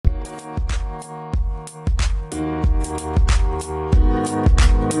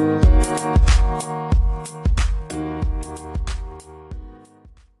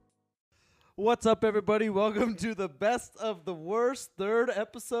What's up, everybody? Welcome to the Best of the Worst third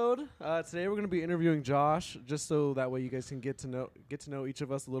episode. Today we're going to be interviewing Josh, just so that way you guys can get to know each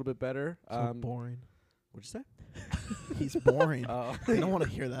of us a little bit better. So boring. What'd you say? He's boring. Oh, I don't want to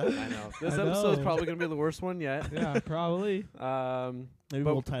hear that. I know. This I episode is know. probably going to be the worst one yet. Yeah, probably. Maybe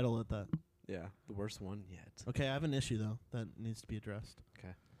But- we'll title it that. Yeah, the worst one yet. Okay, I have an issue though that needs to be addressed.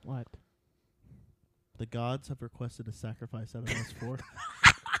 What? The gods have requested a sacrifice out of us four.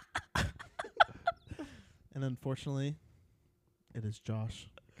 And unfortunately, it is Josh.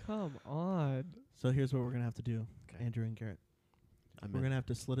 Come on. So here's what we're going to have to do, Okay. Andrew and Garrett. I'm We're in. going to have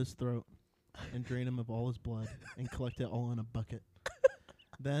to slit his throat and drain him of all his blood and collect it all in a bucket.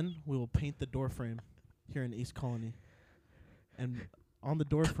 Then we will paint the door frame here in East Colony. And on the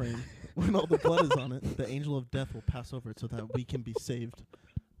door frame, when all the blood is on it, the angel of death will pass over it so that we can be saved.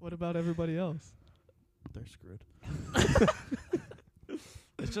 What about everybody else? They're screwed.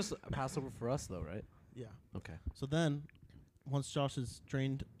 It's just a Passover for us, though, right? Yeah. Okay. So then, once Josh is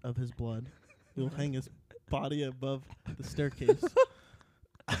drained of his blood, we will hang his body above the staircase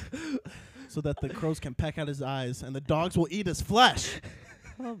so that the crows can peck out his eyes and the dogs will eat his flesh.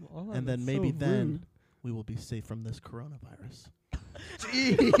 Come on. And then that's maybe so then rude. we will be safe from this coronavirus.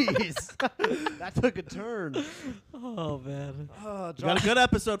 Jeez. That took a turn. Oh, man. Oh, We got a good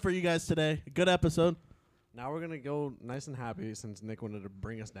episode for you guys today. A good episode. Now we're going to go nice and happy since Nick wanted to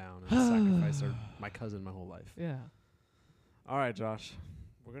bring us down and sacrifice my cousin my whole life. Yeah. All right, Josh.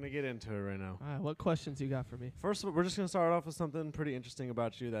 We're going to get into it right now. All right, what questions you got for me? First of all, we're just going to start off with something pretty interesting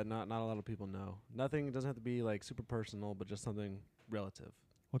about you that not a lot of people know. Nothing, it doesn't have to be like super personal, but just something relative.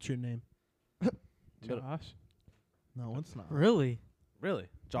 What's your name? But- Josh? No, it's not. Really? Really?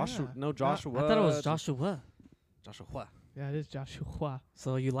 Joshua? Yeah. No, Joshua. I thought it was Joshua. Joshua. Yeah, it is Joshua.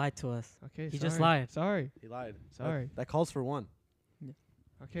 So you lied to us. Okay, He sorry. just lied. Sorry. He lied. Sorry. That calls for one.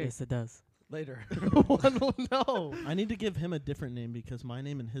 Okay. Yes, it does. Later. No. I need to give him a different name because my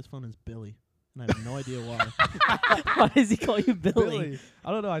name in his phone is Billy. And I have no idea why. Why does he call you Billy? Billy.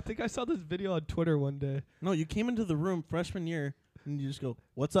 I don't know. I think I saw this video on Twitter one day. No, you came into the room freshman year and you just go,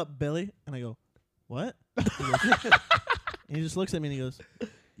 "What's up, Billy?" And I go, "What?" He goes, and he just looks at me and he goes,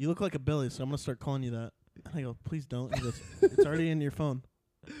 "You look like a Billy, so I'm going to start calling you that." And I go, "Please don't." And he goes, "It's already in your phone."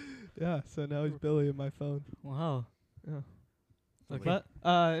 Yeah, so now he's Billy in my phone. Wow. Yeah. Okay. But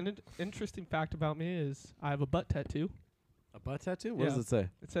an interesting fact about me is I have a butt tattoo. A butt tattoo? What Yeah. does it say?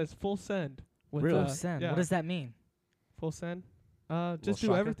 It says full send. With, Really? Full send. Yeah, What does that mean? full send. Just do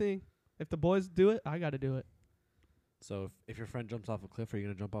shocker? everything. If the boys do it, I got to do it. So if your friend jumps off a cliff, are you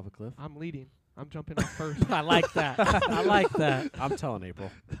going to jump off a cliff? I'm leading. I'm jumping off first. I like that. I like that. I'm telling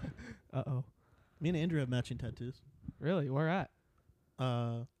April. Uh-oh. Me and Andrew have matching tattoos. Really? Where at?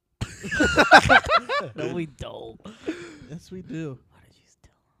 Uh, No, we don't. yes, we do. Why did you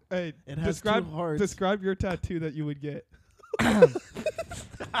steal? Hey, It has describe two hearts. describe your tattoo that you would get.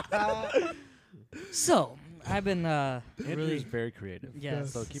 So, I've been Andrew's really. very creative.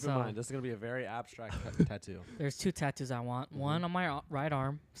 Yes. So keep in mind, this is going to be a very abstract tattoo. There's two tattoos I want. One on my right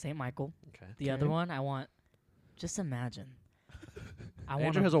arm, St. Michael. Okay. The other Okay. one, I want. Just imagine. I want.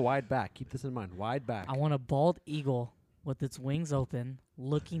 Andrew has a wide back. Keep this in mind. Wide back. I want a bald eagle with its wings open,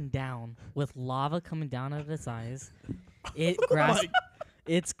 looking down, with lava coming down out of its eyes.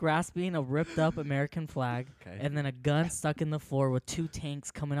 It's grasping a ripped up American flag, Okay. and then a gun stuck in the floor with two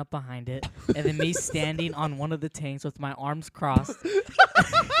tanks coming up behind it, and then me standing on one of the tanks with my arms crossed.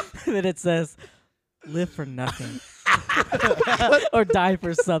 And then it says, "Live for nothing." Or die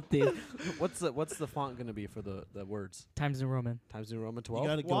for something. What's the font going to be for the words? Times New Roman. Times New Roman You 12?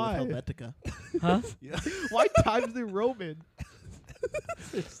 got to go Why? with Helvetica. Huh? Why Times New Roman?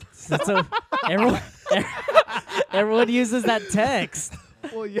 So everyone uses that text.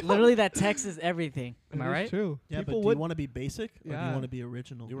 Well, yeah. Literally, that text is everything. Am It I is right? True. Yeah, People but do would. you want to be basic or do you Yeah. want to be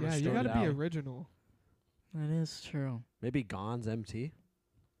original? You wanna Yeah, you start got to it be out. original. That is true. Maybe Gons MT?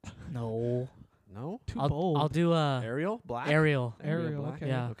 No. No? Too I'll bold. do Ariel? Black? Ariel. Ariel. Black? Okay.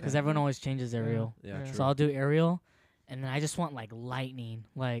 Yeah, because everyone always changes Ariel. Yeah, Yeah. true. So I'll do Ariel, and then I just want like lightning,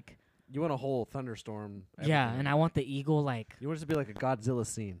 like You want a whole thunderstorm. yeah, everything. and I want the eagle, like You want it to be like a Godzilla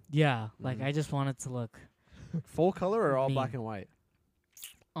scene. yeah, like Mhm. I just want it to look Full color or all Mean. black and white?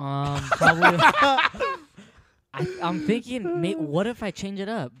 probably. I'm thinking, what if I change it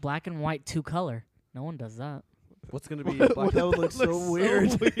up, black and white, 2-color? No one does that. What's going to be black That would look so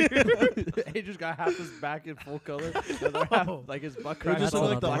weird. Andrew's got half his back in full color. The other half, like his butt It crack. just That's looked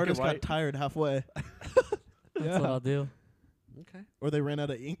what like the I'll do. artist got tired halfway, That's what I'll do. Okay. or they ran out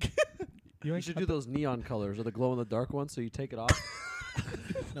of ink. You ain't should got do those neon colors or the glow in the dark ones so you take it off.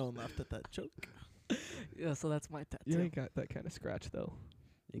 No one laughed at that joke. Yeah, so that's my You tattoo. ain't got that kind of scratch though.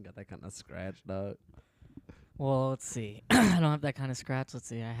 You ain't got that kind of scratch, dog. Well, let's see. I don't have that kind of scratch. Let's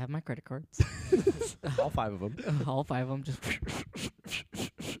see. I have my credit cards. All 5 of them. All 5 of them just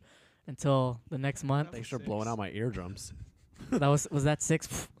until the next month. Thanks for blowing out my eardrums. That was that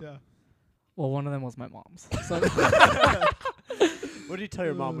 6? Yeah. Well, one of them was my mom's. So What do you tell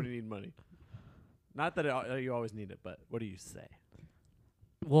your mom when you need money? Not that you always need it, but what do you say?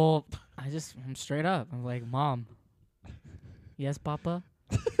 well, I'm straight up. I'm like, Mom. Yes, Papa.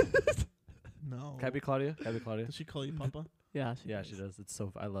 No. Can I be Claudia? Can I be Claudia? Does she call you Papa? Yeah. Yeah, she does. It's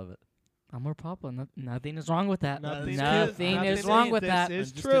so. I love it. I'm her Papa. Nothing is wrong with that. Nothing Nothing is is wrong with this that.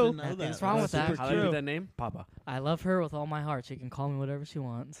 is I just true. didn't know Nothing's that. wrong That's with that. super How do you cute. get that name? Papa. I love her with all my heart. She can call me whatever she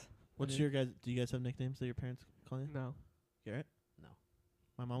wants. What's your guys? Do you guys have nicknames that your parents call you? No. Garrett? No.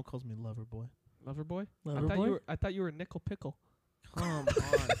 My mom calls me Lover Boy. Lover boy? Lover I thought boy? I thought you were Nickel Pickle. Come on.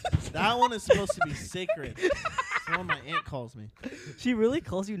 That one is supposed to be sacred. It's the one my aunt calls me. She really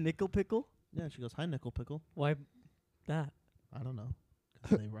calls you Nickel Pickle? Yeah, she goes, "Hi, Nickel Pickle." Why that? I don't know.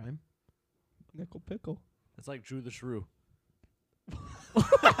 'Cause they rhyme. Nickel Pickle. It's like Drew the Shrew.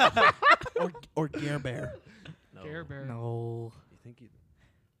 Or Gare Bear. No. Care Bear. No. You think you?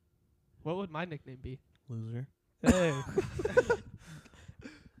 What would my nickname be? Loser. Hey.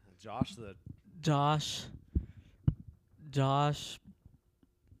 Josh the. Josh.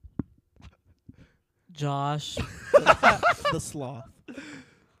 The sloth.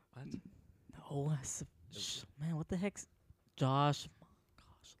 What? No. Man, what the heck's Josh?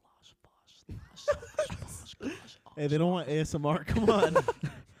 Hey, they don't want ASMR. Come on.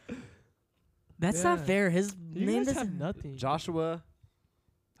 That's not Yeah. fair. His You name guys have doesn't. nothing. Joshua.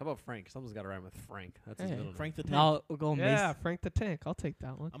 How about Frank? Someone's got to rhyme with Frank. That's his Hey. middle name. Frank the Tank. No, we'll go Yeah, Mason. Frank the Tank. I'll take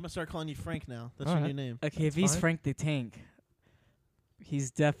that one. I'm gonna start calling you Frank now. That's All your right. new name. Okay, if That's he's fine. Frank the Tank,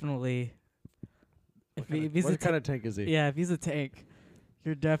 he's definitely. If he's a What kind of tank is he? yeah, if he's a tank,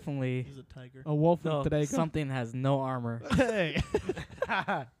 you're definitely. He's a tiger. A wolf No, from today. something has no armor. Hey.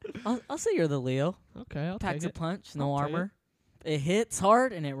 I'll say you're the Leo. Okay, I'll Packs take a it. punch, no I'll take it. armor. It hits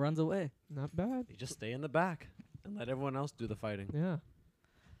hard and it runs away. Not bad. You just stay in the back and let everyone else do the fighting. Yeah.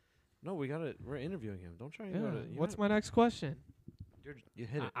 No, we're interviewing him. Don't try and Yeah. go to. What's my next question? You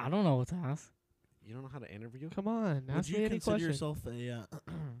hit it. I don't know what to ask. You don't know how to interview? Come on. Would Ask you me any consider question. yourself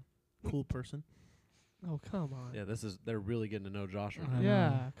a cool person? Oh, come on. Yeah, they're really getting to know Josh right I now. know.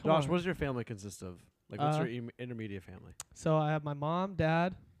 Yeah. Come Josh, on. what does your family consist of? Like, what's Uh, your intermediate family? So I have my mom,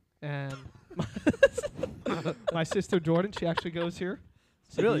 dad, and my sister Jordan. She actually goes here.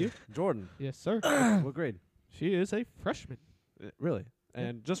 Really? Jordan. Yes, sir. What grade? She is a freshman. Really? Yeah.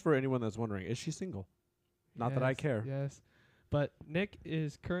 And just for anyone that's wondering, is she single? Not that I Yes, care. Yes. But Nick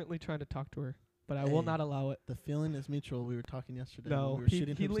is currently trying to talk to her, but I will Hey. not allow it. The feeling is mutual. We were talking yesterday. when No, we were he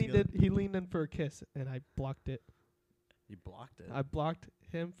shooting hoops leaned together. in. He leaned in for a kiss, and I blocked it. You blocked it. I blocked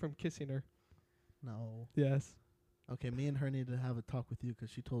him from kissing her. No. Yes. Okay, me and her need to have a talk with you 'cause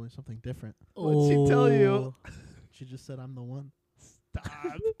she told me something different. What'd she tell you? Oh. She just said I'm the one. Stop.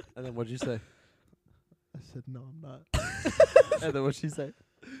 And then what'd you say? I said no, I'm not. And then what'd she say?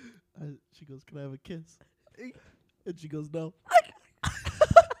 She goes, "Can I have a kiss?" And she goes, "No."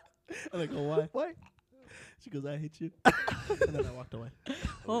 And I go, "Why?" Why? She goes, "I hate you." And then I walked away.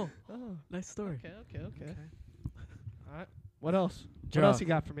 Oh, Oh. nice story. Okay. All right. What else? What Josh. else you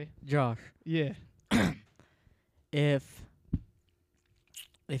got for me? Josh, Yeah. if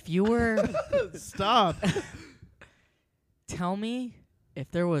you were Stop. tell me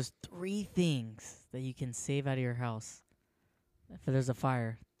if there was 3 things that you can save out of your house if there's a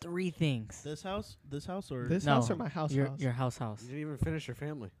fire. 3 things. This house, or This No, house or my house? Your house? your house. You didn't even finish your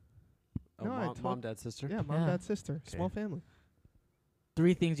family. Oh, No, I mom, told- dad, sister? Yeah, mom, Yeah. dad, sister, Okay. small family.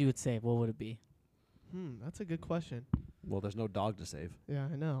 3 things you would save. What would it be? That's a good question. Well, there's no dog to save. Yeah,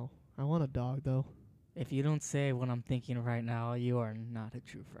 I know. I want a dog though. If you don't say what I'm thinking right now, you are not a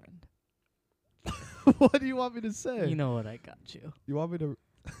true friend. What do you want me to say? You know what I got you. You want me to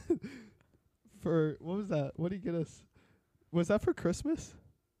for what was that? What did you get us? Was that for Christmas?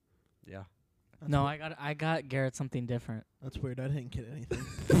 Yeah. No, I got Garrett something different. That's weird. I didn't get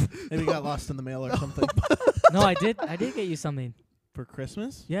anything. Maybe it got lost in the mail or something. No, I did get you something. For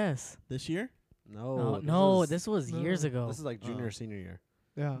Christmas Yes. this year? No. No, is- this was years No. ago. This is like junior, Oh. senior year.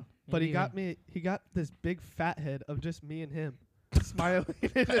 Yeah. But he Maybe got me. He got this big fat head of just me and him smiling.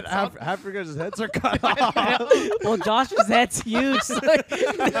 Half because his heads are cut off. Well, Josh's head's huge. So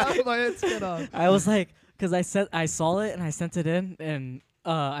My head's cut off. I was like, because I saw it and I sent it in, and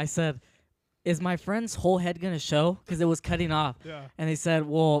I said, "Is my friend's whole head gonna show?" Because it was cutting off, Yeah. and they said,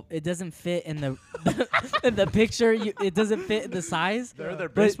 "Well, it doesn't fit in the in the picture. It doesn't fit in the size." They're their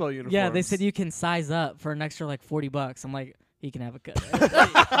But baseball uniforms. yeah, they said you can size up for an extra like $40. I'm like, he can have a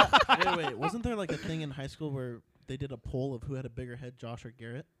cut. Wait. Wasn't there like a thing in high school where they did a poll of who had a bigger head, Josh or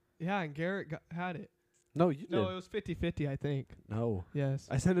Garrett? Yeah, and Garrett had it. No, you No, did. it was 50-50, I think. No. Yes.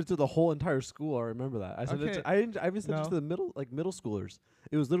 I sent it to the whole entire school. I remember that. I sent it. Okay. To, I didn't. I even sent it No. to the middle schoolers.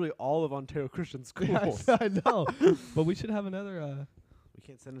 It was literally all of Ontario Christian Yeah, schools. I know. But we should have another. We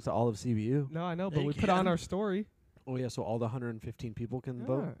can't send it to all of CBU. No, I know, Yeah, but you we put on can. our story. Oh yeah, so all the 115 people can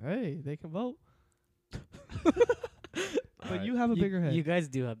vote. Yeah, hey, they can vote. But Alright. you have a bigger head. You guys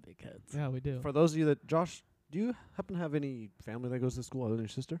do have big heads. Yeah, we do. For those of you that, Josh, do you happen to have any family that goes to school other than your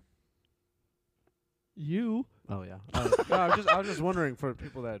sister? You. Oh yeah. No, I was just wondering for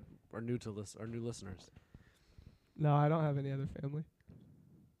people that are new to new listeners. No, I don't have any other family.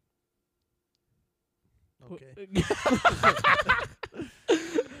 Okay.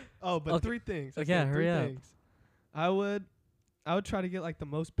 Oh, but Okay. 3 things. Okay, Okay, hurry 3 up. things. I would try to get like the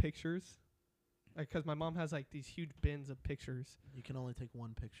most pictures, like 'cause my mom has like these huge bins of pictures. You can only take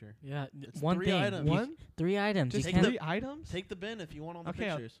one picture. Yeah, It's one 3 thing. items. You- One? 3 items. Just you take can't. 3 items? Take the bin if you want all the Okay,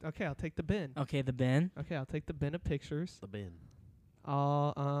 pictures. I'll take the bin. Okay, the bin. Okay, I'll take the bin of pictures. The bin. I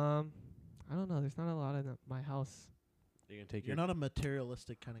don't know. There's not a lot in my house. You're gonna take You're not a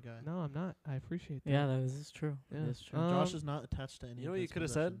materialistic kind of guy. No, I'm not. I appreciate that. Yeah, that is true. Yeah. That is true. Josh is not attached to any. You know of what you his could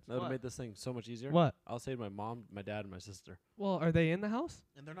have said? possessions. That would have What? made this thing so much easier. What? I'll say my mom, my dad, and my sister. Well, are they in the house?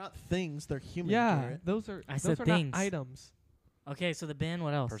 And they're not things; they're human. Yeah, Garrett. those are. I those said are things. not items. Okay, so the bin.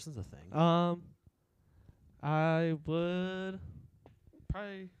 What else? Person's a thing. I would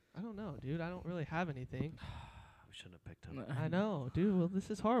probably. I don't know, dude. I don't really have anything. We shouldn't have picked him. I know, dude. Well, this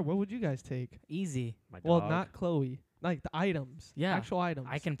is hard. What would you guys take? Easy. My dog. Well, not Chloe. Like the items. Yeah, Actual items.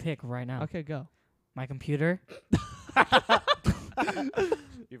 I can pick right now. Okay, go. My computer. I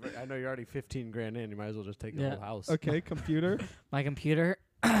know you're already 15 grand in. You might as well just take the Yeah. whole house. Okay, computer. My computer.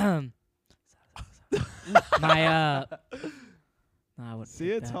 my No, I wouldn't See,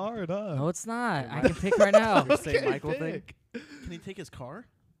 pick it's that. hard, huh? No, it's not. I can pick right now. Your St. Michael thing? pick. Can he take his car?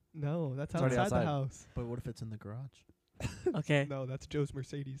 No, that's It's already outside the outside. house. But what if it's in the garage? Okay. No, that's Joe's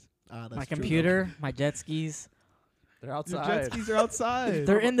Mercedes. That's My true. computer, my jet skis. They're Your outside. jet skis are outside.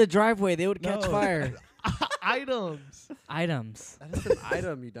 They're in the driveway. They would catch No. fire. items. Items. That is an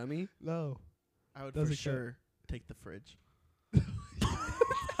item, you dummy. No. I would Doesn't for sure take the fridge.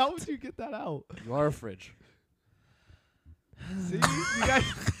 How would you get that out? You are a fridge. See, you guys.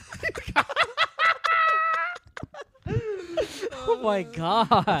 Oh my gosh.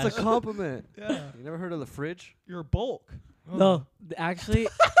 That's a compliment. Yeah, You never heard of the fridge? you're bulk. No, actually,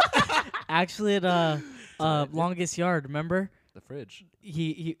 at Sorry. longest yard. Remember, The fridge.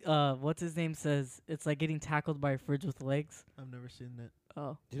 he what's his name says it's like getting tackled by a fridge with legs. I've never seen it.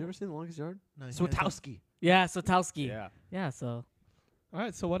 Oh, Did you ever see The Longest Yard? No, you guys don't- Swatowski. yeah, Sotowski. Yeah. Yeah, so All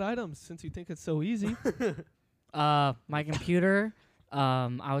right, so what items? Since you think it's so easy. my computer.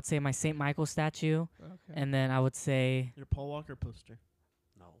 I would say my St. Michael statue, Okay. and then I would say Your Paul Walker poster.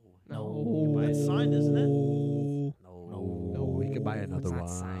 No. No. It's signed, isn't it? No. We could buy another it's not one.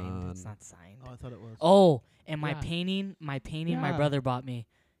 signed. It's not signed. Oh, I thought it was. Oh, and my Yeah. painting, my Yeah. brother bought me.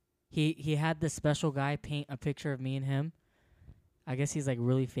 He had this special guy paint a picture of me and him. I guess he's like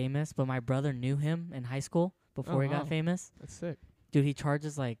really famous, but my brother knew him in high school before he wow. got famous. That's sick. Dude, he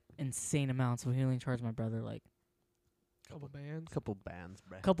charges like insane amounts, so he only charged my brother like Couple bands. Couple bands,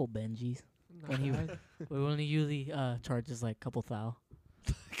 bruh. a couple Benjis. Not when he- bad. We only usually charges like couple thou.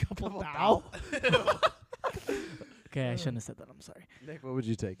 Couple thou. Okay, I shouldn't have said that. I'm sorry. Nick, what would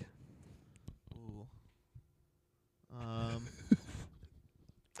you take? Ooh.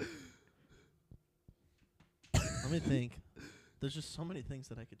 Let me think. There's just so many things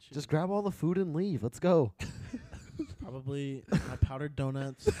that I could choose. Just grab all the food and leave. Let's go. Probably my powdered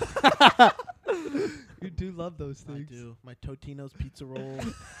donuts. You do love those I things. do. My Totino's pizza roll.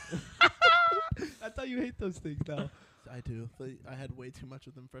 I thought you hate those things now. I do. I had way too much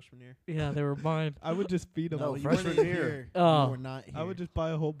of them freshman year. Yeah, they were mine. I would just feed them. No, you freshman weren't year. here. Oh. You were not here. I would just buy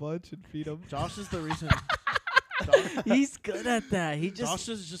a whole bunch and feed them. Josh is the reason. He's good at that. He just Josh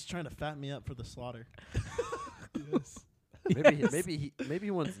is just trying to fatten me up for the slaughter. Yes. Maybe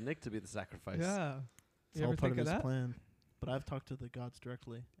he wants Nick to be the sacrifice. Yeah. It's You all ever part think of of his that? plan. But I've talked to the gods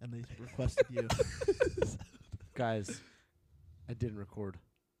directly, and they requested you. Guys, I didn't record.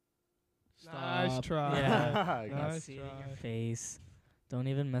 Nice Stop. try. Yeah. I got Nice see it in your try. face. Don't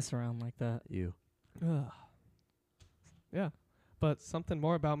even mess around like that. you. Ugh. Yeah. But something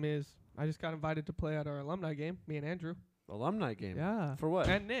more about me is I just got invited to play at our alumni game, me and Andrew. Alumni game. Yeah. For what?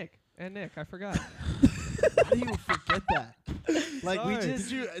 And Nick. I forgot. How do you forget that? Like we Sorry.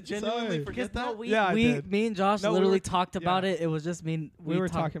 did you genuinely Sorry. forget that? Yeah, I did. me and Josh No, we literally were- talked about yeah. it. It was just me. We were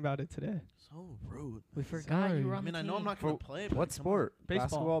talking about it today. So rude. We forgot Sorry. you were I on mean, the I know I'm team. not gonna For play. But What come sport? Baseball.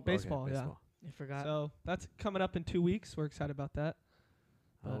 Basketball? Okay, Baseball, yeah. You forgot. So that's coming up in 2 weeks. We're excited about that.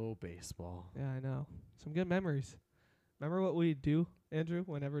 Oh, baseball. Yeah, I know. Some good memories. Remember what we'd do, Andrew,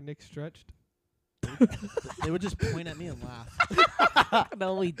 whenever Nick stretched? On. They would just point at me and laugh.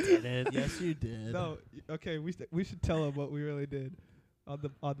 No, we didn't. Yes, you did. No, okay, we should tell him what we really did on the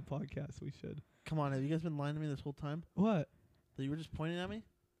podcast. We should. Come on, have you guys been lying to me this whole time? What? That you were just pointing at me?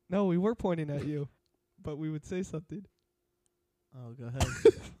 No, we were pointing at you, but we would say something. Oh, go ahead.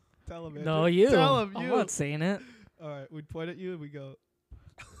 Tell him. No, Andrew. you. Tell him. I'm You. not saying it. All right, we'd point at you and we go.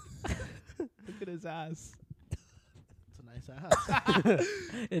 Look at his ass. It's a nice ass.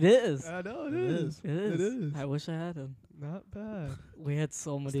 It is. I know It is. is. It is. It is. I wish I had him. Not bad. We had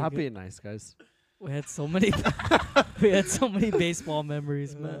so many. Stop good- being nice, guys. We had so many. We had so many baseball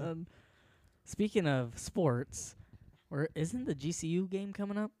memories, Yeah. man. Speaking of sports, isn't the GCU game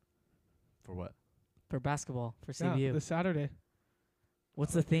coming up For what? for basketball for Yeah, CBU? this Saturday.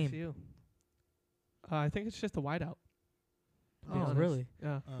 What's the theme? TCU. I think it's just a whiteout. to be Oh, honest. really?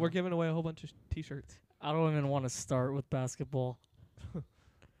 Yeah. Oh. We're giving away a whole bunch of T-shirts. I don't even want to start with basketball.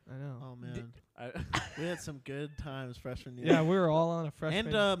 I know. Oh man, I we had some good times freshman year. Yeah, we were all on a freshman.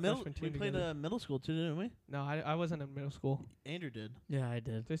 and middle. freshman We team played together. middle school too, didn't we? No, I wasn't in middle school. Andrew did. Yeah, I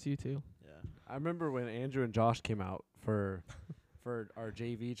did. Just you two. Yeah. I remember when Andrew and Josh came out for our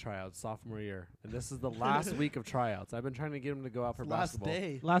JV tryouts sophomore year, and this is the last week of tryouts. I've been trying to get them to go out for Last basketball.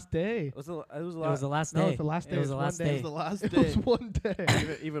 day. Last day. It was the It was the last No, day. it's the last day. It was It's the one last day. It day. was the last It day. was one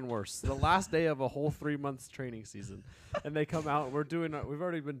day. even worse. The last day of a whole 3 months training season, and they come out. We're doing. We've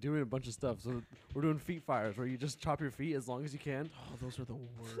already been doing a bunch of stuff. So we're doing feet fires, where you just chop your feet as long as you can. Oh, those are the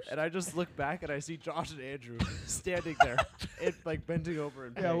worst. And I just look back and I see Josh and Andrew standing there, it like bending over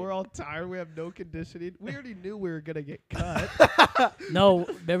and Yeah, we're all tired. We have no conditioning. We already knew we were gonna get cut. No,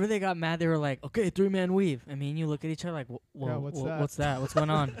 remember they got mad. They were like, "Okay, 3-man weave." I mean, you look at each other like, Yeah, what's that?" What's that? What's going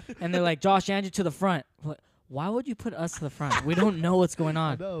on?" And they're like, "Josh, Andrew to the front." We're like, why would you put us to the front? We don't know what's going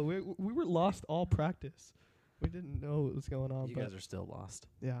on. No, we were lost all practice. We didn't know what was going on. You but guys are still lost.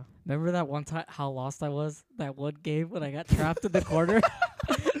 yeah. Remember that one time how lost I was that one game when I got trapped in the corner?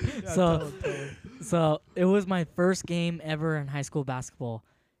 Yeah, So- tell him. So it was my first game ever in high school basketball,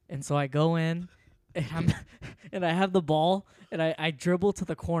 and so I go in, and and I have the ball, and I dribble to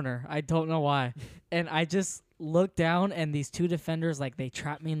the corner. I don't know why, and I just look down, and these two defenders like they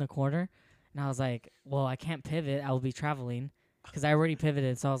trapped me in the corner, and I was like, well, I can't pivot. I will be traveling, because I already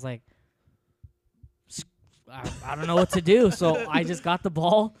pivoted. So I was like, I don't know what to do. So I just got the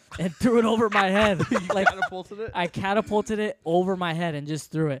ball and threw it over my head. Like Catapulted it. I catapulted it over my head and just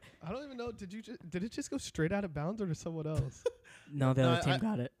threw it. I don't even know. Did it just go straight out of bounds or to someone else? No, the No, other team I-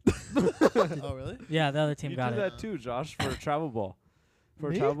 got it. Oh, really? Yeah, the other team You got did it. that too, Josh, for a travel ball. For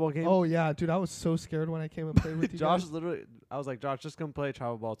Me? a travel ball game. Oh yeah, dude, I was so scared when I came and played with you Josh guys. literally. I was like, Josh, just come play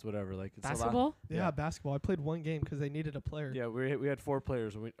travel ball. It's whatever. Like it's the Basketball? Yeah, yeah. basketball. I played one game because they needed a player. Yeah, we had 4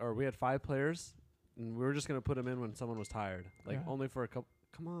 players, we had 5 players, and we were just gonna put them in when someone was tired, like Yeah. only for a couple.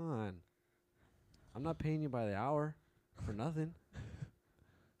 Come on, I'm not paying you by the hour for nothing.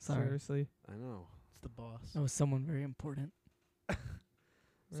 Sorry. Seriously. I know. It's the boss. That was someone very important.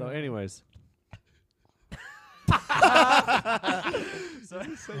 So, Yeah. anyways,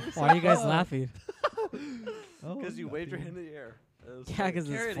 Why are you guys laughing? Oh, because you waved your nothing. hand in the air. It was Yeah, funny. 'cause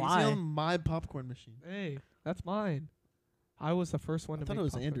it's Carrot, he's fly. on my popcorn machine. Hey, that's mine. I was the first one I to thought make it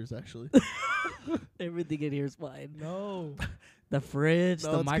was popcorn. Andrew's actually. Everything in here is fine. No. The fridge,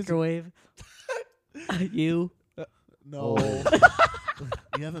 No, the it's 'cause microwave. You. No.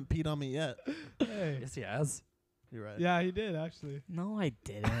 You haven't peed on me yet. Hey. Yes, he has. You're right. Yeah, he did actually. No, I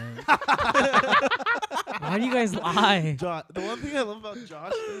didn't. Why do you guys lie? The one thing I love about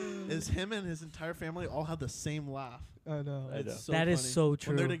Josh is him and his entire family all have the same laugh. I know. I know. It's so That is funny. so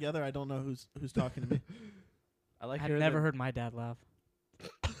When they're true. together, I don't know who's talking to me. I like. I've hearing never them. heard my dad laugh.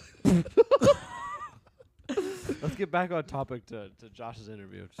 Let's get back on topic to Josh's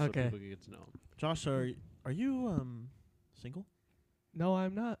interview, so Okay. people can get to know him. Josh, are you single? No,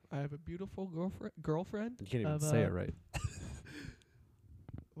 I'm not. I have a beautiful girlfriend. You can't even Of, say uh, it right.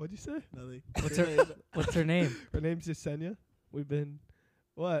 What'd you say? Nothing. What's her What's her name? Her name's Yesenia. We've been.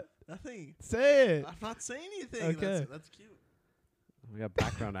 What? Nothing. Say it. I'm not saying anything. Okay. That's cute. We got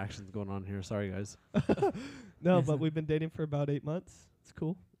background actions going on here. Sorry, guys. No, Yes, but sir. we've been dating for about 8 months. It's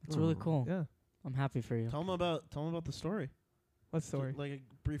cool. It's really Oh. cool. Yeah. I'm happy for you. Tell him about the story. What story? Like a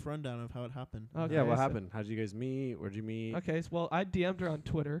brief rundown of how it happened. Okay, Yeah, what so- happened? How'd you guys meet? Where'd you meet? Okay, so, well, I DM'd her on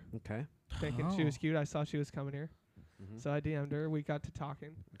Twitter. Okay. thinking she was Oh. cute. I saw she was coming here, Mhm. so I DM'd her. We got to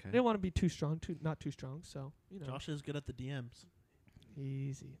talking. Okay. Didn't want to be too strong, not too strong. So Josh is good at the DMs.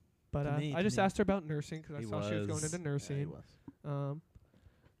 easy. But To me, I to just me. asked her about nursing because I He saw she was going was. into Yeah, he nursing. was.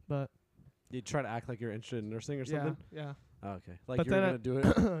 But You try to act like you're interested in nursing or yeah, something. yeah, Oh, okay. Like But you were then gonna do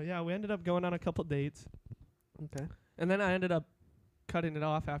it. yeah. We ended up going on a couple dates, Okay. and then I ended up cutting it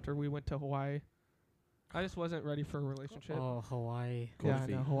off after we went to Hawaii. I just wasn't ready for a relationship. Oh, Hawaii. yeah, Cold no,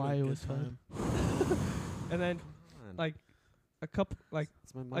 feet. Hawaii What a was good fun. time. And then like a couple, like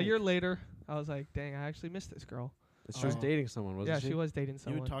It's my a mic. year later, I was like, dang, I actually missed this girl. She was Oh. dating someone, wasn't Yeah, she? she was dating You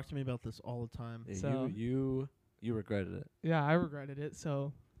someone. would talk to me about this all the time. Yeah, So- you regretted it. Yeah, I regretted it.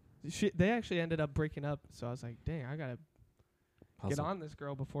 So they actually ended up breaking up. So I was like, dang, I gotta get Hustle. on this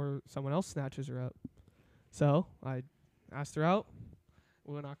girl before someone else snatches her up. So I asked her out.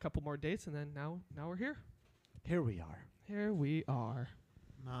 We went on a couple more dates, and then now we're here. Here we are. Here we are.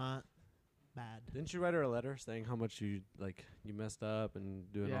 Not bad. Didn't you write her a letter saying how much you messed up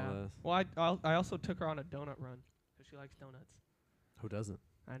and doing Yeah. all this? Well, I also took her on a donut run because she likes donuts. Who doesn't?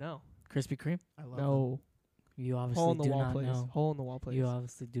 I know. Krispy Kreme? I love No. You Hole obviously in the do wall, not please. know. Hole in the wall, please. You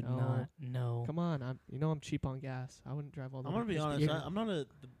obviously do No. not know. Come on, I'm cheap on gas. I wouldn't drive all the I'm way gonna to be Krispy honest. Kreme. I'm not a.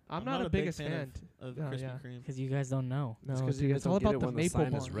 I'm not a big biggest fan fan. of Yeah, Krispy yeah. Kreme. Because you guys don't know. No, 'cause you dude, guys it's all don't get about it the when the maple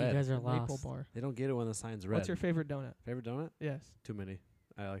sign bar. is You red. guys are The maple lost. bar. They don't get it when the sign's red. What's your favorite donut? favorite donut? Yes. Too many.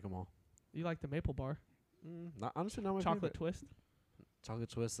 I like them all. You like the maple bar. Not, honestly, not my Chocolate favorite. twist. Chocolate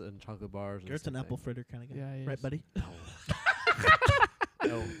twists and chocolate bars. Garrett's an apple fritter kind of guy. Yeah, he Right, is. buddy?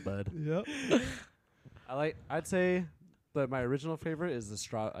 No, bud. Yep. I'd say, but my original favorite is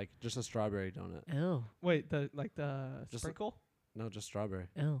just a strawberry donut. Ew. Wait, the Just a- sprinkle? No, just strawberry.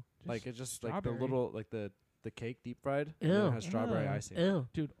 Ew. Like it's just like the strawberry. little the cake deep fried. And then Ew. it has strawberry Ew. icing. Ew.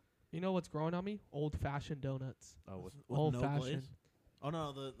 You know what's growing on me? Old fashioned donuts. Oh, with Old no fashioned. glaze? Oh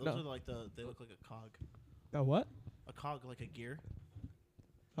no, those No. are like they look like a cog. A what? A cog like a gear.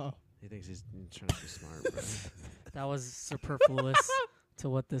 Oh. he thinks he's trying to be smart, bro. That was superfluous to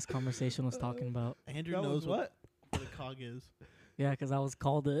what this conversation was talking about. Andrew That knows was what a cog is. Yeah, 'cause I was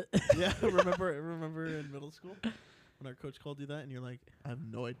called it. Yeah, remember in middle school when our coach called you that and you're like, I have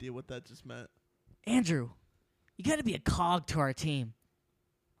no idea what that just meant. Andrew, you got to be a cog to our team.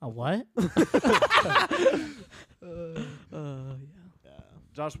 A what? Yeah. Yeah.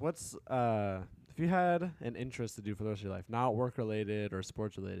 Josh, what's if you had an interest to do for the rest of your life, not work related or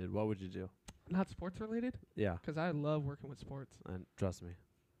sports related, what would you do? Not sports related? Yeah, Because I love working with sports. and trust me.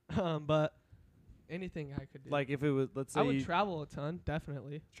 But anything I could do. Like if it was, let's say I would you travel a ton,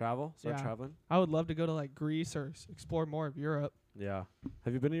 definitely. travel, start Yeah. traveling. I would love to go to like Greece or explore more of Europe. Yeah.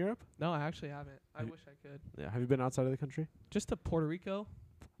 Have you been to Europe? No, I actually haven't. I Have you- wish I could. Yeah. Have you been outside of the country? Just to Puerto Rico,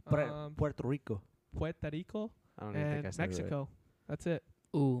 Puerto Rico. Puerto Rico, I don't even think I and said Mexico. That's it.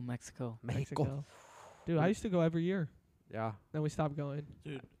 Ooh, Mexico. it right. Mexico. Dude, I used to go every year. Yeah. Then we stopped going.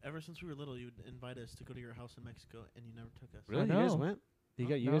 Dude, ever since we were little, you would invite us to go to your house in Mexico, and you never took us. Really? You guys know. went? You Oh,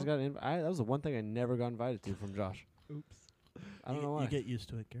 got you guys no. got that was the one thing I never got invited to from Josh. Oops. I don't know why. You get used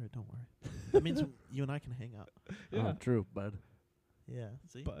to it, Garrett. Don't worry. That means you and I can hang out. Yeah. Oh, true, bud. Yeah.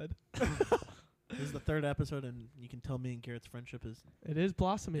 See, Bud. this is the third episode, and you can tell me and Garrett's friendship is It is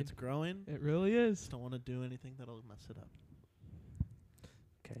blossoming. it's growing. It really is. Just don't want to do anything that'll mess it up.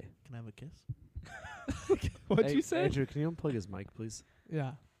 Okay. Can I have a kiss? What'd Hey, you say? Andrew, can you unplug his mic, please?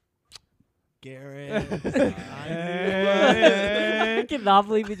 Yeah. Garrett. I cannot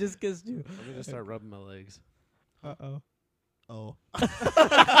believe he just kissed you. Let me just start rubbing my legs. Uh-oh. Oh.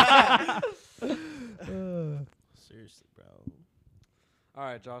 Seriously, bro. All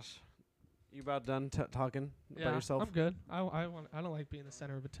right, Josh. You about done talking Yeah, about yourself? I'm good. I don't like being the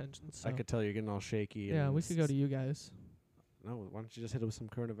center of attention. So I could tell you're getting all shaky. yeah, and we could go to you guys. No, why don't you just hit it with some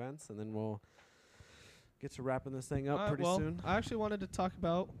current events, and then we'll get to wrapping this thing up Alright, pretty well, soon. I actually wanted to talk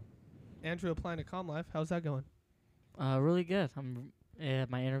about Andrew applying to Comm Life. How's that going? Really good.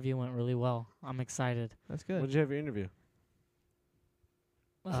 My interview went really well. I'm excited. That's When good. did you have your interview?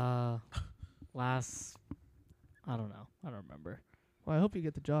 Last, I don't know. I don't remember. Well, I hope you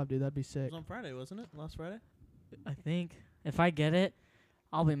get the job, dude. That'd be It sick. was on Friday, wasn't it? Last Friday? I think if I get it,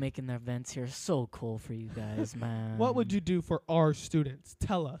 I'll be making the events here so cool for you guys, man. What would you do for our students?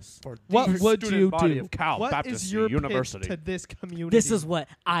 Tell us. For What the would student you body do? of Cal What Baptist is your University. pitch to this community? This is what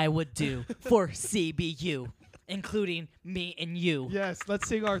I would do for CBU, including me and you. Yes, let's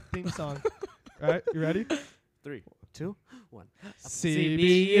sing our theme song. All right, you ready? 3, 2, 1.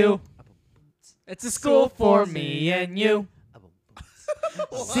 CBU. It's a school for me and you.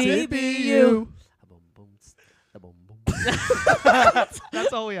 CBU.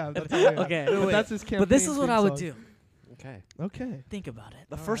 That's all we have. That's all we have. Okay. But wait. that's his campaign. But this is what theme I would song. do. Okay. Okay. Think about it.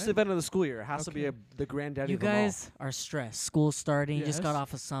 The All first right. event of the school year has to be Okay. the granddaddy You of them all. guys are stressed. School's starting. You just got Yes.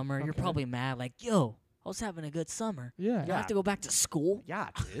 off of summer. You're Okay. probably mad. Like, yo, I was having a good summer. Yeah. I Yeah. have to go back to school. Yeah,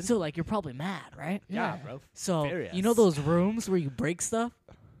 dude. So like, you're probably mad, right? yeah, Yeah. bro. So Very you know yes. those rooms where you break stuff?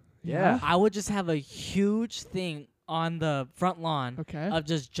 Yeah. I would just have a huge thing on the front lawn Okay. of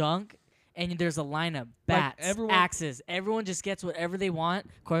just junk, and there's a line of Like bats, everyone- axes. Everyone just gets whatever they want.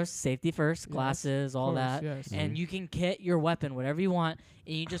 Of course, safety first, Yes, glasses, all Of course, that. Yes. And you can kit your weapon, whatever you want,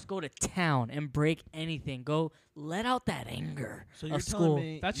 and you just go to town and break anything. Go let out that anger So of you're school. telling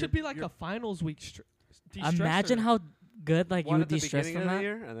me That should you're- be like you're- a finals week. Imagine how good like One you at would the de-stress beginning from of the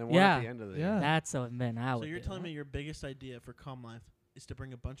that. year and then one Yeah. at the end of the Yeah. year. That's a man. I So would you're do telling that. me your biggest idea for Calm Life is to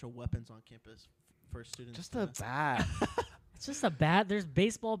bring a bunch of weapons on campus for students. Just to- a bat. It's just a bat. There's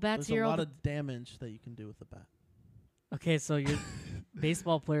baseball bats There's here. a all lot the of damage that you can do with a bat. Okay, so your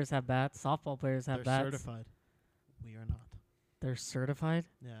baseball players have bats, softball players have They're bats. certified. We are not. They're certified,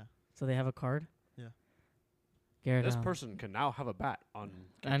 Yeah. so they have a card. Yeah. Garrett, This person can now have a bat on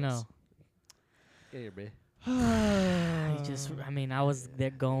I know. campus. Yeah, you're big. I mean, I was there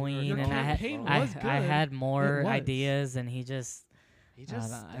going, Your and campaign I was I good. had more It was. ideas, and he just, He I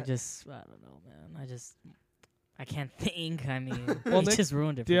just, don't know, man. I can't think. I mean, Well, he Nick, just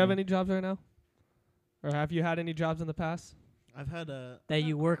ruined it. Do you for have me. any jobs right now? Or have you had any jobs in the past? I've had a that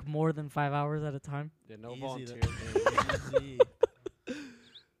you work more than 5 hours at a time? yeah, no easy volunteer. that- easy.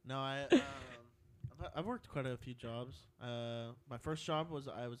 No, I've worked quite a few jobs. My first job was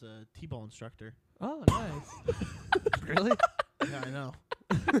I was a t-ball instructor. Oh, nice. Really? Yeah, I know.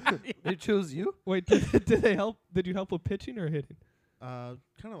 They chose you? Wait, did they help? Did you help with pitching or hitting? Kind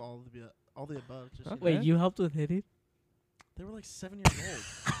of all the above. Just, you know, Okay. Wait, you helped with hitting? they were like 7 years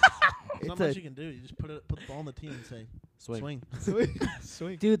old. There's not It's much a you can do. You just put the ball on the tee and say swing. swing.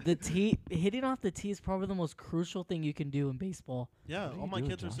 Sweet. Dude, the tee hitting off the tee is probably the most crucial thing you can do in baseball. Yeah, What are all you my doing,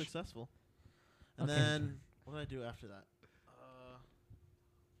 kids are Josh? successful. And Okay. then what did I do after that?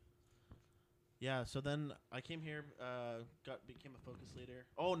 Yeah, so then I came here, became a focus leader.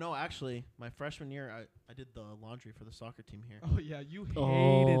 Oh no, actually, my freshman year, I did the laundry for the soccer team here. Oh yeah, you hated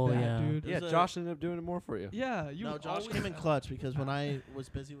Oh, that, yeah. dude. Yeah, There's a- Josh ended up doing it more for you. Yeah, you. No, Josh always came in have- clutch because when I was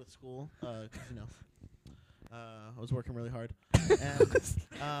busy with school, 'cause, you know, I was working really hard.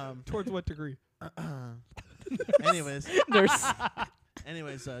 And Towards what degree? anyways, There's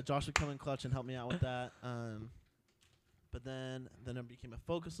Josh would come in clutch and help me out with that. But then I became a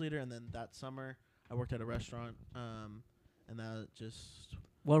focus leader, and then that summer I worked at a restaurant. And that just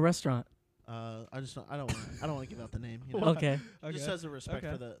what restaurant? I don't want to give out the name. You know? Okay. Just as a respect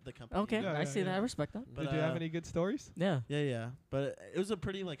Okay. for the company. Okay, Yeah, I yeah, see that. yeah. I respect that. But, Did you have any good stories? Yeah. Yeah. But it was a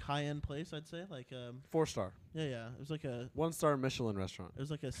pretty like high end place, I'd say. Like 4-star. yeah. It was like a 1-star Michelin restaurant.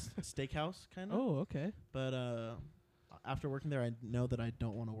 steakhouse kind of. Oh, okay. But after working there, I know that I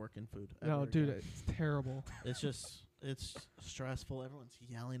don't want to work in food. No, ever dude, again. it's terrible. It's stressful. Everyone's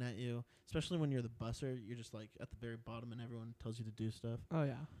yelling at you, especially when you're the busser. You're just like at the very bottom, and everyone tells you to do stuff. Oh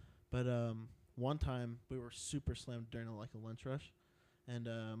yeah. But one time we were super slammed during a lunch rush, and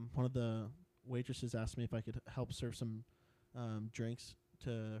one of the waitresses asked me if I could help serve some drinks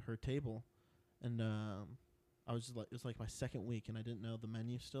to her table, and I was just like, it was like my second week, and I didn't know the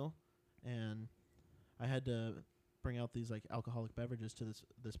menu still, and I had to bring out these like alcoholic beverages to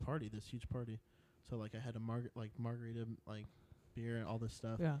this party, this huge party. So like I had a margarita, like beer and all this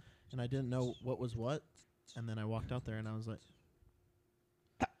stuff, Yeah. and I didn't know what was what, and then I walked out there and I was like,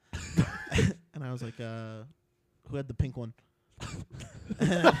 who had the pink one?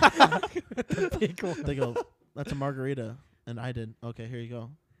 They go, that's a margarita, and I did. Okay, here you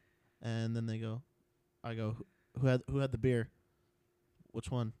go. And then they go, I go, who had the beer? Which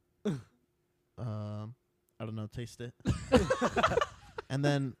one? I don't know. Taste it. And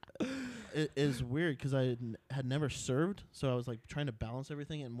then it is weird because I had never served, so I was like trying to balance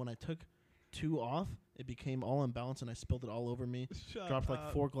everything. And when I took 2 off, it became all unbalanced, and I spilled it all over me. Dropped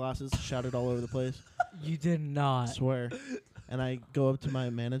like 4 glasses, shattered all over the place. You did I not. swear. And I go up to my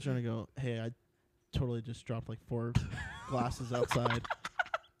manager and I go, "Hey, I totally just dropped like 4 glasses outside.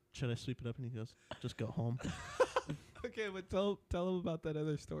 Should I sweep it up?" And he goes, "Just go home." Okay, but tell him about that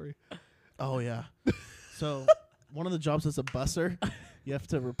other story. Oh yeah. So one of the jobs as a busser, you have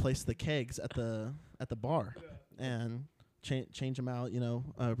to replace the kegs at the bar and change them out,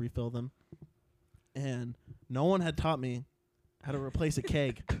 refill them. And no one had taught me how to replace a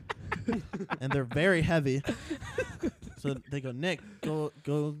keg, and they're very heavy. So they go, "Nick, go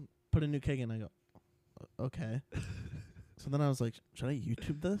put a new keg in." I go, "Okay." So then I was like, "Should I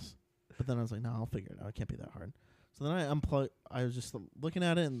YouTube this?" But then I was like, "No, I'll figure it out. It can't be that hard." So then I was just looking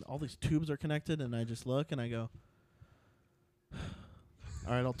at it, and all these tubes are connected, and I just look and I go,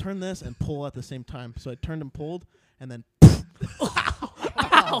 all right, I'll turn this and pull at the same time. So I turned and pulled, and then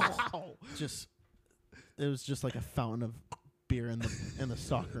just it was just like a fountain of beer in the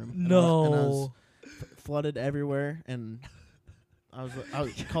stock room. And I was flooded everywhere, and I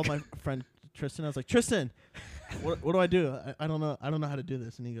called my friend Tristan. I was like, Tristan, what do I do? I don't know how to do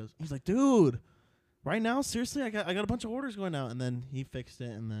this. And he's like, dude, right now, seriously, I got a bunch of orders going out. And then he fixed it,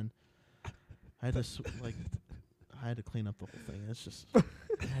 and then I had to I had to clean up the whole thing. It's just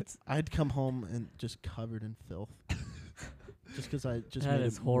I'd come home and just covered in filth, just because I just That made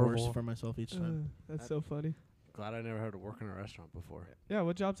is it worse horrible. for myself each time. That's so funny. Glad I never had to work in a restaurant before. Yeah,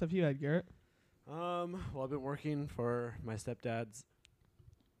 what jobs have you had, Garrett? Well, I've been working for my stepdad's.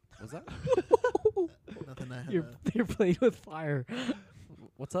 What's that? Nothing. I had You're playing with fire.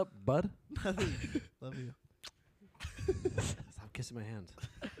 What's up, bud? nothing. Love you. Stop kissing my hand.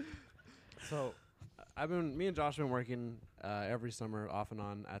 So, me and Josh have been working every summer off and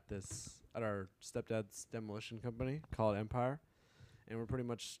on at our stepdad's demolition company called Empire, and we're pretty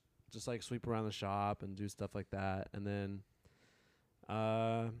much just like sweep around the shop and do stuff like that. And then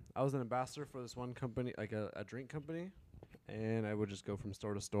I was an ambassador for this one company, like a drink company, and I would just go from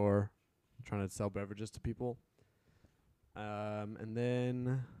store to store trying to sell beverages to people. And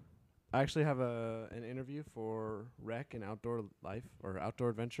then I actually have an interview for Rec and Outdoor Life or Outdoor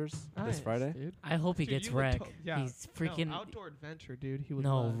Adventures this Friday. Dude. I hope he Dude, gets you would wrecked. yeah. He's freaking No, outdoor adventure, dude. He would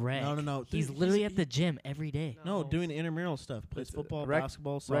no love. wreck. No. He's Dude, literally at the gym every day. No, doing intramural stuff. Plays It's, football, rec-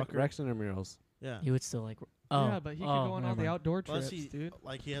 basketball, soccer. Rex and intramurals. Yeah. He would still like. Oh, Yeah, but he could go on all never the mind. outdoor Plus, trips, dude.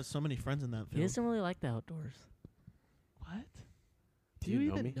 he has so many friends in that He field. doesn't really like the outdoors. What? Do Do you you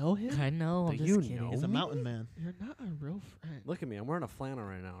know even me? know him? I know. I'm Do just you kidding. know He's a me? mountain man. You're not a real friend. Look at me. I'm wearing a flannel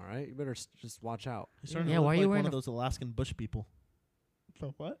right now, all right? You better just watch out. He's starting Yeah, to look why are you like wearing one of a- those Alaskan bush people.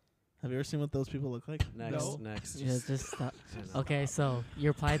 For what? Have you ever seen what those people look like? Next, No. next. Yeah, just stop. I know. Okay, so you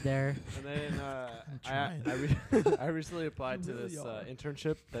applied there. And then trying. I recently applied to Really this are.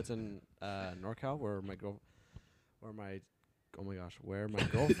 internship that's in NorCal where my girlfriend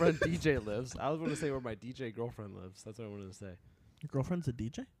DJ lives. I was going to say where my DJ girlfriend lives. That's what I wanted to say. Your girlfriend's a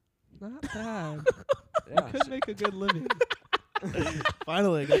DJ? Not bad. Yeah, Could make a good living.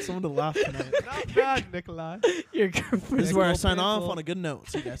 Finally, I got someone to laugh tonight. Not bad, Nikolai. Your girlfriend's This is where I Nick sign off Pitbull. on a good note.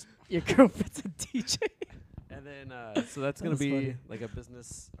 See you guys. your girlfriend's a DJ. and then so that's That going to was be funny. like a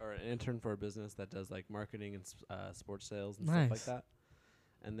business or an intern for a business that does like marketing and sports sales and Nice. stuff like that.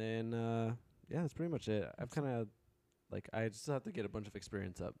 And then yeah, that's pretty much it. I've kind of I just have to get a bunch of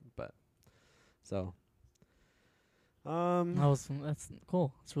experience up, but so That's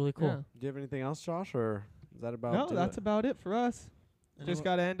cool. It's really cool. Yeah. do you have anything else, Josh, or is that about No, do that's it? about it for us. And Just wha-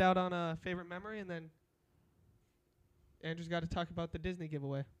 got to end out on a favorite memory, and then Andrew's got to talk about the Disney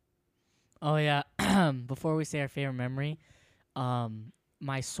giveaway. Oh yeah. Before we say our favorite memory,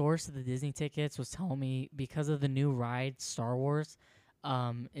 my source of the Disney tickets was telling me because of the new ride Star Wars,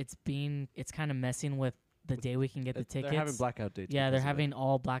 it's kind of messing with the day we can get the tickets. They're having blackout dates. Yeah, they're because of it. having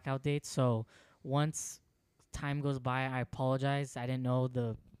all blackout dates. So once time goes by, I apologize. I didn't know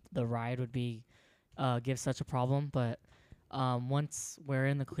the ride would be give such a problem. But once we're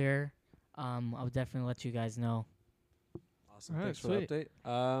in the clear, I'll definitely let you guys know. Awesome. Alright, Thanks for the update.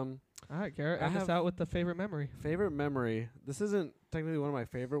 All right, Garrett, I end us have- out with the favorite memory. Favorite memory. This isn't technically one of my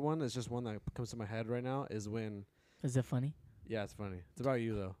favorite one. It's just one that comes to my head right now. Is when. Is it funny? Yeah, it's funny. It's about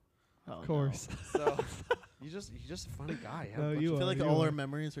you though. Oh, Of course. So you're just a funny guy. You have a No, bunch you I of- feel like you all are. our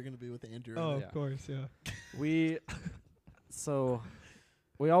memories are going to be with Andrew. Oh, Yeah. of course, yeah.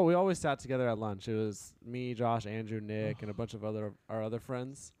 we always sat together at lunch. It was me, Josh, Andrew, Nick, and a bunch of our other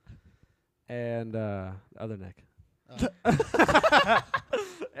friends, and other Nick.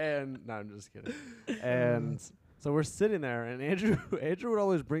 And no, I'm just kidding. And so we're sitting there, and Andrew would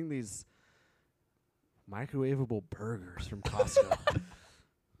always bring these microwavable burgers from Costco.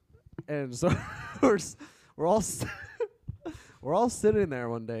 And so we're all sitting there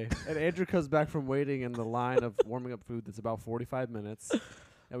one day, and Andrew comes back from waiting in the line of warming up food that's about 45 minutes,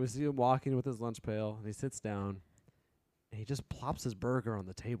 and we see him walking with his lunch pail, and he sits down, and he just plops his burger on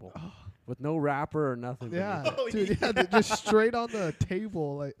the table with no wrapper or nothing. Yeah, beneath it. dude, yeah, just straight on the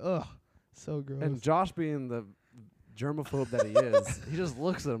table, like, ugh, so gross. And Josh, being the germaphobe that he is, he just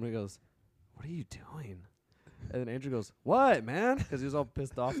looks at him and he goes, "What are you doing?" And then Andrew goes, "What, man?" Because he was all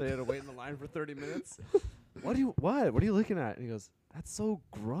pissed off that he had to wait in the line for 30 minutes. What are you looking at? And he goes, That's so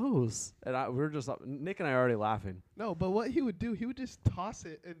gross. And we were just Nick and I are already laughing. No, but what he would do, he would just toss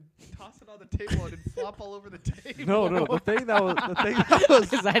it on the table and it'd flop all over the table. No, the thing that was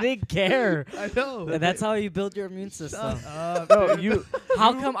Because I didn't care. I know. And that's how you build your immune system. no, you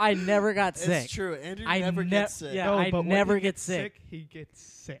How come I never got sick? It's true. Andrew I never gets sick. Yeah, No, I but when never he get gets sick. He gets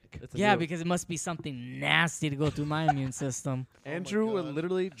sick. it's a Yeah, deal. because it must be something nasty to go through my immune system. Andrew would God.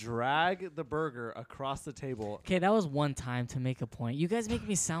 literally drag the burger across the table. Okay, that was one time to make a point. You guys make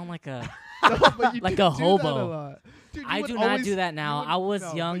me sound like a. No, but you Like do a that hobo. lot. Dude, you I would do not always- do that you now. would- I was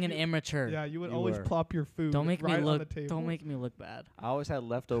no, young but and you- immature. Yeah, you would You always were. plop your food Don't make right me on look. the table. Don't make me look bad. I always had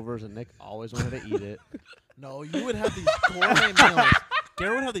leftovers, and Nick always wanted to eat it. No, you would have these gourmet meals.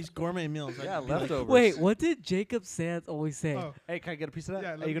 Garrett would have these gourmet meals. I'd Yeah, be like, leftovers. Wait, what did Jacob Sands always say? Oh, Hey, can I get a piece of that? Yeah,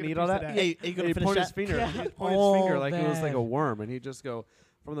 Are let you me gonna get eat a all piece that? of Yeah, you And gonna he'd finish point his that? finger. Yeah. He'd point his Oh, finger like it was like a man. worm, and he'd just go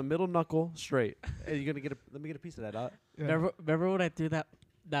from the middle knuckle straight. Hey, you gonna get let me get a piece of that. yeah. Remember when I threw that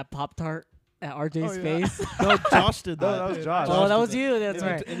Pop Tart at RJ's Oh, yeah. face? No, Josh did that. No, that was Josh. Oh, that did was you. That's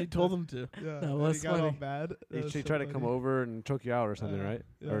and right. and he told him to. Yeah, That and was he got all funny. mad. That He was so tried to come funny. over and choke you out or something, right?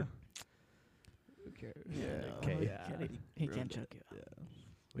 Yeah. Or Yeah. okay. Yeah, he can't choke you.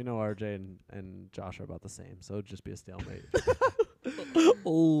 We know RJ and Josh are about the same, so it'd just be a stalemate.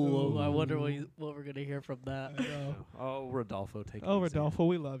 Oh, I wonder what we're gonna hear from that. I know. Oh, Rodolfo, take it Oh, easy. Rodolfo,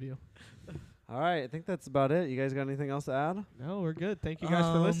 we love you. All right, I think that's about it. You guys got anything else to add? No, we're good. Thank you guys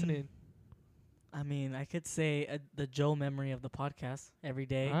for listening. I mean, I could say the Joe memory of the podcast every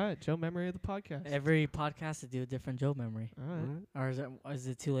day. All right, Joe, memory of the podcast. Every podcast to do a different Joe memory. All right. Or is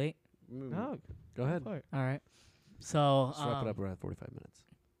it too late? No, Go ahead. for it. All right. So Let's wrap it up. We're at 45 minutes.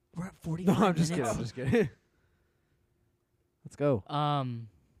 We're at 45 No, I'm minutes. just kidding. I'm just kidding. Let's go.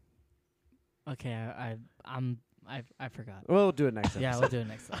 Okay, I forgot. We'll do it next Yeah, episode. we'll do it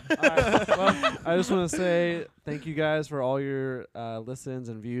next time. All right. Well, I just want to say thank you guys for all your listens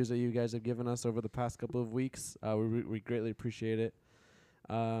and views that you guys have given us over the past couple of weeks. We greatly appreciate it.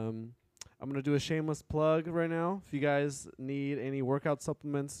 I'm going to do a shameless plug right now. If you guys need any workout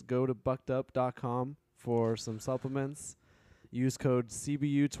supplements, go to buckedup.com for some supplements. Use code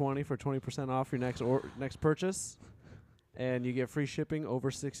CBU20 for 20% off your next purchase. And you get free shipping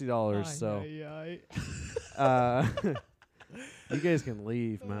over $60. So you guys can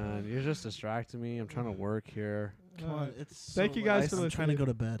leave, man. You're just distracting me. I'm trying to work here. Come on, it's Thank so you guys late. for I'm trying to listening. go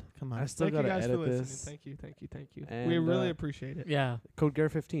to bed. Come I on. still Thank got you to guys for edit listening. this. Thank you. And, We really appreciate it. Yeah. Code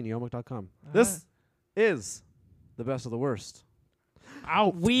Garrett15, yomoc.com. All This is the best of the worst.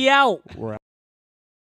 Out. We out. We're